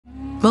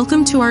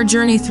Welcome to our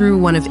journey through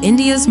one of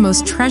India's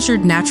most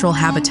treasured natural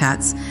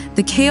habitats,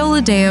 the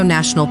Keoladeo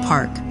National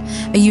Park,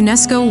 a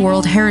UNESCO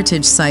World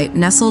Heritage Site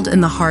nestled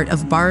in the heart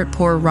of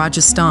Bharatpur,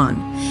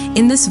 Rajasthan.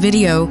 In this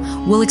video,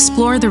 we'll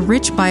explore the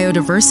rich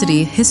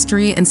biodiversity,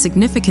 history, and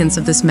significance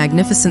of this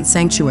magnificent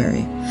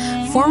sanctuary.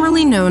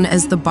 Formerly known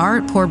as the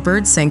Bharatpur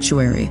Bird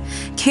Sanctuary,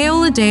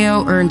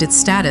 Keoladeo earned its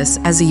status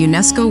as a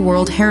UNESCO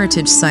World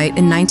Heritage Site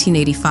in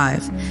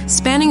 1985.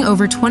 Spanning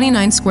over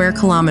 29 square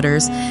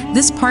kilometers,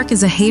 this park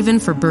is a haven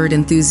for bird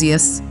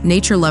enthusiasts,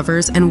 nature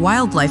lovers, and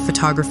wildlife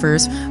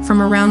photographers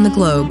from around the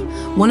globe.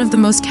 One of the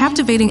most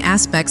captivating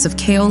aspects of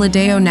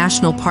Keoladeo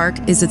National Park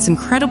is its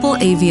incredible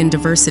avian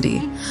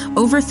diversity.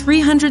 Over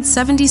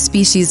 370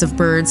 species of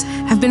birds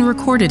have been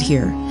recorded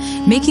here,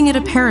 making it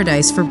a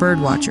paradise for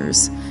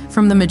birdwatchers.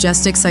 From the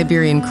majestic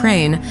Siberian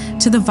crane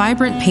to the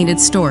vibrant painted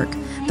stork,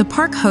 the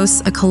park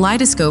hosts a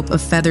kaleidoscope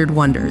of feathered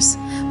wonders.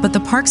 But the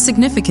park's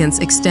significance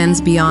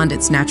extends beyond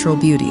its natural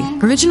beauty.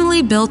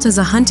 Originally built as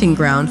a hunting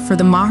ground for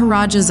the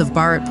Maharajas of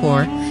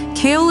Bharatpur,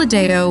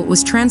 Keoladeo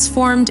was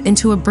transformed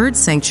into a bird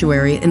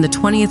sanctuary in the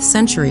 20th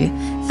century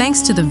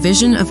thanks to the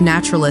vision of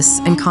naturalists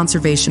and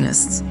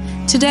conservationists.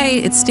 Today,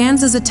 it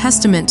stands as a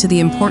testament to the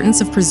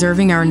importance of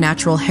preserving our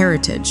natural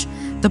heritage.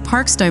 The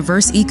park's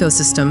diverse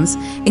ecosystems,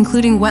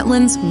 including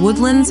wetlands,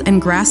 woodlands, and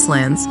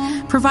grasslands,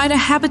 provide a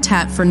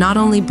habitat for not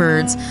only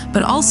birds,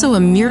 but also a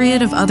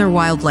myriad of other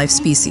wildlife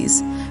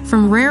species.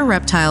 From rare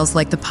reptiles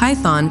like the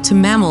python to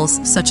mammals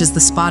such as the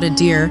spotted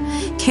deer,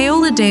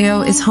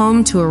 Keoladeo is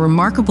home to a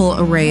remarkable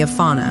array of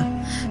fauna.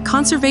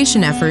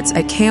 Conservation efforts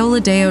at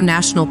Keoladeo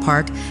National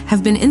Park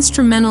have been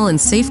instrumental in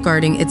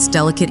safeguarding its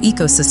delicate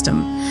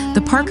ecosystem.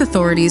 The park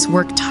authorities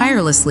work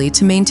tirelessly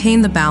to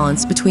maintain the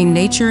balance between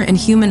nature and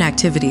human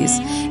activities,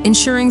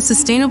 ensuring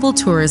sustainable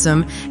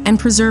tourism and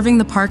preserving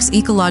the park's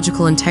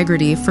ecological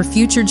integrity for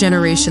future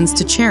generations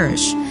to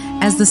cherish.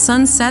 As the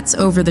sun sets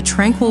over the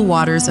tranquil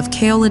waters of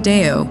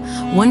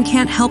Keoladeo, one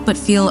can't help but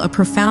feel a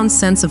profound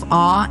sense of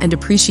awe and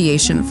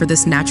appreciation for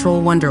this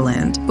natural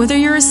wonderland. Whether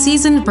you're a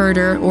seasoned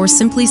birder or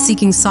simply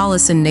seeking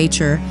solace in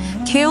nature,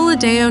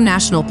 Keoladeo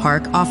National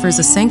Park offers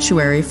a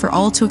sanctuary for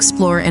all to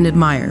explore and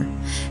admire.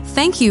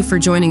 Thank you for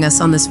joining us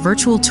on this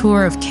virtual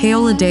tour of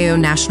Keoladeo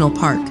National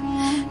Park.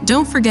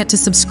 Don't forget to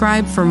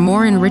subscribe for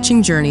more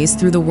enriching journeys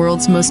through the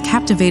world's most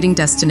captivating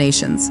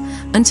destinations.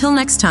 Until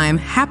next time,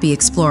 happy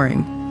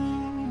exploring!